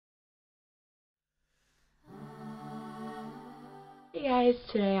Hey guys,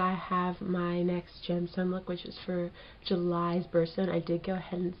 today I have my next gemstone look, which is for July's birthstone. I did go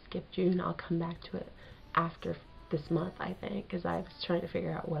ahead and skip June. I'll come back to it after this month, I think, because I was trying to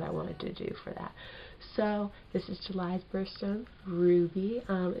figure out what I wanted to do for that. So this is July's birthstone, Ruby.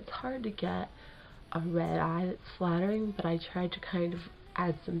 It's hard to get a red eye that's flattering, but I tried to kind of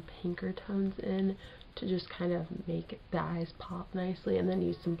add some pinker tones in to just kind of make the eyes pop nicely, and then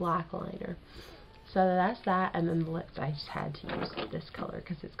use some black liner. So that's that, and then the lips, I just had to use this color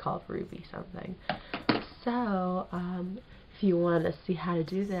because it's called Ruby something. So, if you want to see how to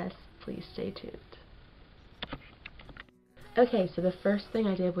do this, please stay tuned. Okay, so the first thing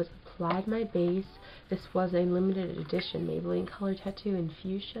I did was applied my base. This was a limited edition Maybelline Color Tattoo in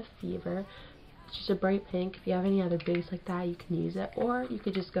Fuchsia Fever. It's just a bright pink. If you have any other base like that, you can use it, or you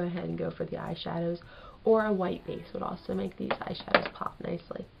could just go ahead and go for the eyeshadows, or a white base would also make these eyeshadows pop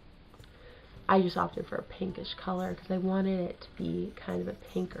nicely. I just opted for a pinkish color because I wanted it to be kind of a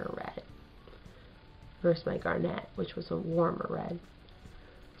pinker red versus my Garnet, which was a warmer red.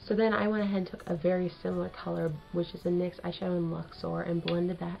 So then I went ahead and took a very similar color, which is a NYX eyeshadow in Luxor, and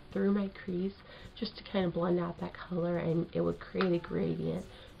blended that through my crease just to kind of blend out that color, and it would create a gradient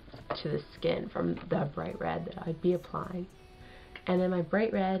to the skin from the bright red that I'd be applying. And then my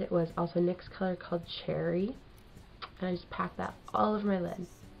bright red was also a NYX color called Cherry, and I just packed that all over my lid.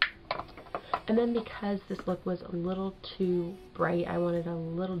 And then because this look was a little too bright, I wanted a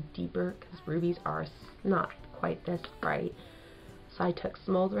little deeper because rubies are not quite this bright. So I took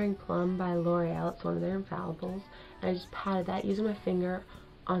Smoldering Plum by L'Oreal, it's one of their infallibles, and I just patted that using my finger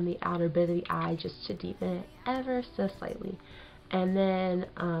on the outer bit of the eye just to deepen it ever so slightly. And then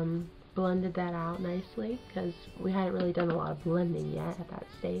blended that out nicely because we hadn't really done a lot of blending yet at that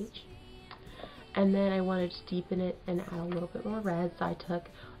stage. And then I wanted to deepen it and add a little bit more red, so I took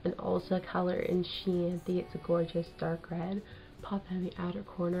an Ulta color in Chianthe. It's a gorgeous dark red. Pop in the outer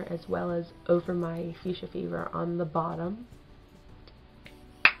corner as well as over my Fuchsia Fever on the bottom.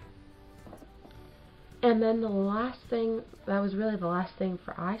 And then the last thing, that was really the last thing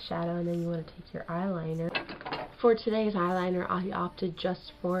for eyeshadow, and then you want to take your eyeliner. For today's eyeliner, I opted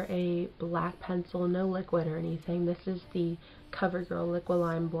just for a black pencil, no liquid or anything. This is the CoverGirl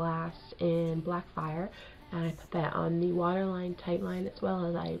Liqualine Blast in Blackfire, and I put that on the waterline, tightline, as well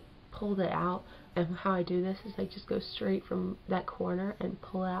as I pulled it out. And how I do this is I just go straight from that corner and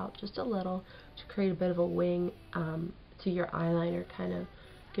pull out just a little to create a bit of a wing to your eyeliner, kind of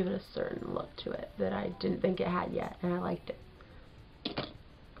give it a certain look to it that I didn't think it had yet, and I liked it.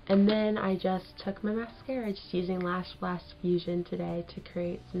 And then I just took my mascara, just using Lash Blast Fusion today to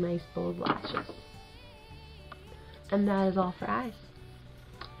create some nice bold lashes. And that is all for eyes.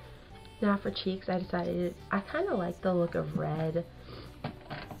 Now for cheeks, I decided I kind of like the look of red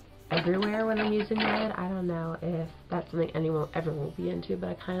everywhere when I'm using red. I don't know if that's something everyone will be into, but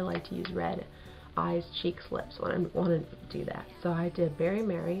I kind of like to use red eyes, cheeks, lips when I'm wanting to do that. So I did Berry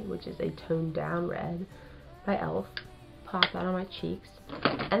Mary, which is a toned down red by e.l.f. Pop that on my cheeks.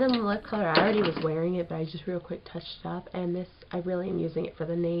 And then the lip color, I already was wearing it, but I just real quick touched it up. And this, I really am using it for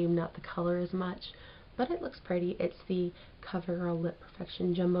the name, not the color as much. But it looks pretty. It's the CoverGirl Lip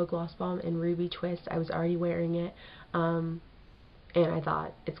Perfection Jumbo Gloss Balm in Ruby Twist. I was already wearing it. And I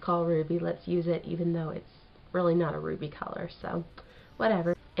thought, it's called Ruby, let's use it, even though it's really not a ruby color. So,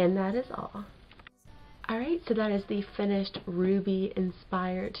 whatever. And that is all. Alright, so that is the finished Ruby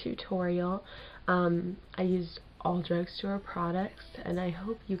inspired tutorial. I used all drugstore products, and I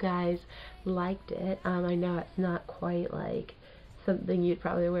hope you guys liked it. I know it's not quite like something you'd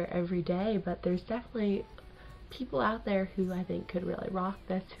probably wear every day, but there's definitely people out there who I think could really rock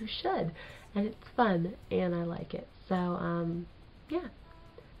this, who should, and it's fun, and I like it. So, yeah.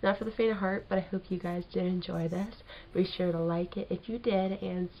 Not for the faint of heart, but I hope you guys did enjoy this. Be sure to like it if you did,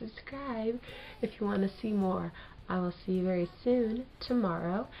 and subscribe if you want to see more. I will see you very soon,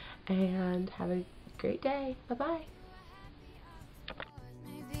 tomorrow, and have a great day. Bye-bye.